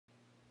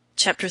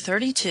Chapter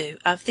 32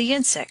 of the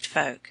Insect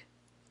Folk.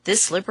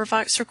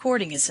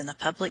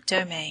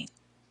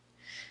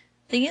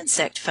 The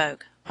Insect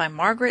Folk by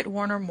Margaret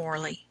Warner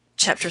Morley.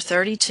 Chapter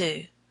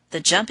 32. The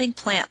Jumping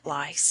Plant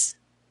Lice.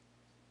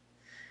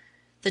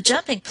 The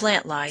jumping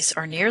plant lice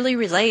are nearly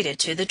related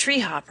to the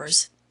tree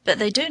hoppers, but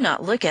they do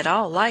not look at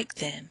all like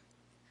them.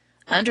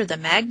 Under the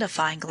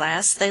magnifying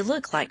glass they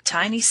look like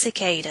tiny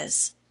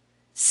cicadas.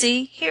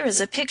 See, here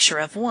is a picture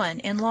of one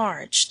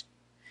enlarged.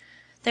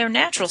 Their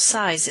natural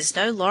size is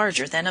no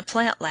larger than a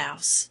plant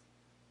louse.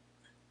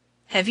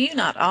 Have you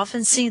not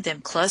often seen them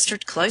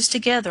clustered close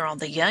together on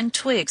the young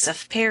twigs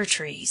of pear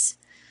trees,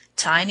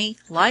 tiny,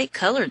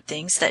 light-colored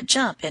things that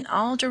jump in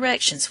all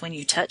directions when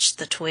you touch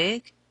the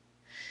twig?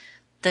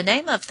 The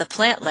name of the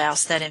plant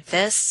louse that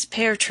infests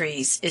pear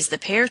trees is the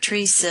pear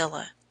tree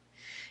scilla.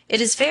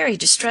 It is very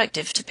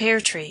destructive to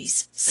pear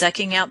trees,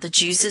 sucking out the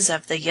juices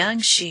of the young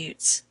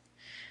shoots.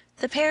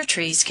 The pear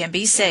trees can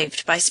be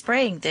saved by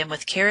spraying them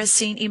with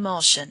kerosene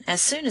emulsion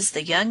as soon as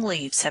the young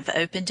leaves have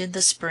opened in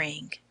the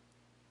spring.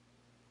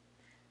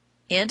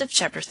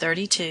 Chapter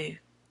 33.